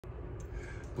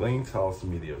Blane Charles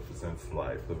Media presents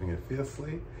Life, Living It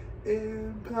Fiercely,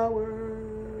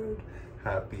 Empowered.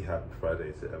 Happy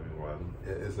Friday to everyone.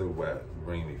 It is a wet,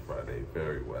 rainy Friday,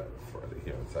 very wet Friday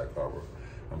here in Sag Harbor.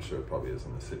 I'm sure it probably is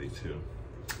in the city too.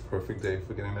 Perfect day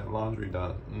for getting that laundry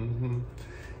done.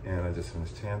 And I just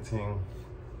finished chanting,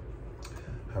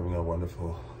 having a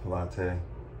wonderful latte.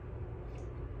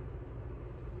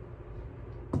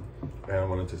 And I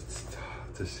wanted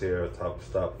to share,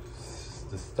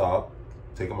 stop,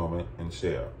 take a moment and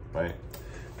share, right?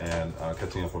 And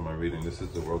catching up on my reading, this is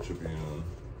the World Tribune,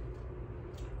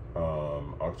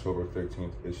 October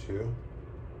 13th issue,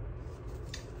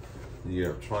 the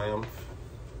Year of Triumph.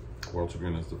 World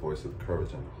Tribune is the voice of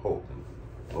courage and hope, and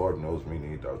Lord knows we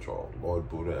need that, y'all. Lord,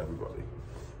 Buddha, everybody.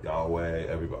 Yahweh,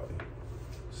 everybody.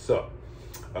 So,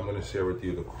 I'm going to share with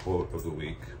you the quote of the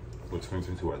week, which brings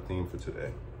me to our theme for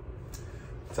today.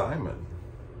 Diamond,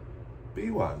 be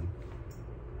one.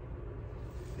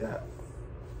 Yeah.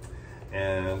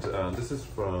 And this is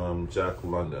from Jack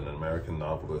London, an American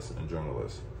novelist and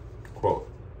journalist. Quote,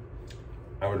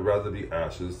 I would rather be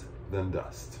ashes than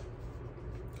dust.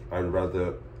 I would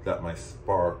rather that my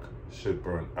spark should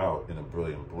burn out in a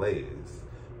brilliant blaze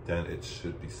than it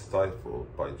should be stifled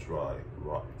by dry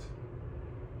rot.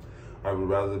 I would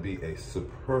rather be a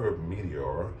superb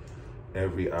meteor,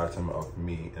 every atom of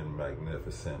me in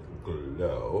magnificent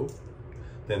glow,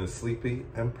 than a sleepy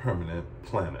and permanent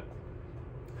planet.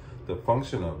 The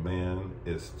function of man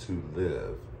is to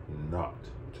live, not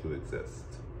to exist.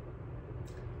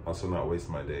 I shall not waste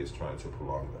my days trying to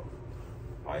prolong them.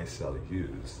 I shall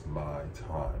use my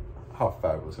time. How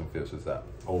fabulous and fierce is that?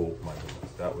 Oh my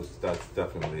goodness, that's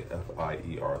definitely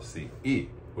F-I-E-R-C-E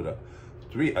with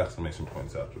 3 exclamation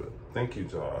points after it. Thank you,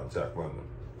 Jack London.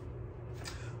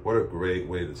 What a great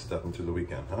way to step into the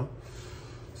weekend, huh?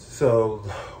 So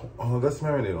let's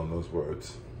marinate on those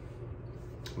words.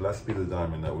 Let's be the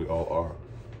diamond that we all are.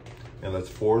 And let's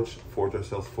forge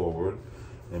ourselves forward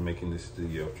in making this the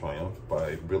year of triumph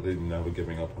by really never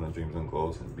giving up on our dreams and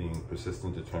goals and being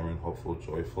persistent, determined, hopeful,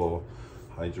 joyful,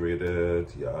 hydrated,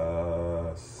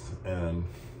 yes, and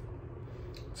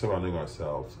surrounding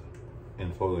ourselves,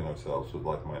 enfolding ourselves with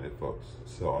like-minded folks.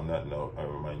 So on that note, I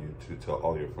remind you to tell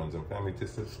all your friends and family to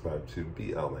subscribe to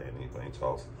BLANE, Blane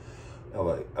Charles,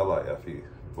 L-I-F-E,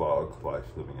 blog,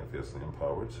 Life, Living It Fiercely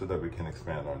Empowered, so that we can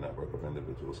expand our network of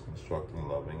individuals constructing,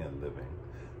 loving, and living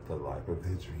the life of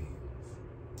their dreams.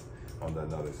 On that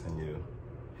note, I send you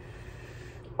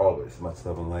always much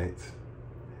love and light.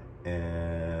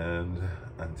 And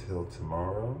until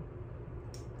tomorrow,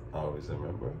 always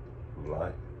remember,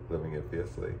 life, living it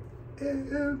fiercely,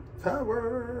 empowered.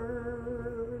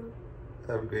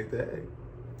 Have a great day.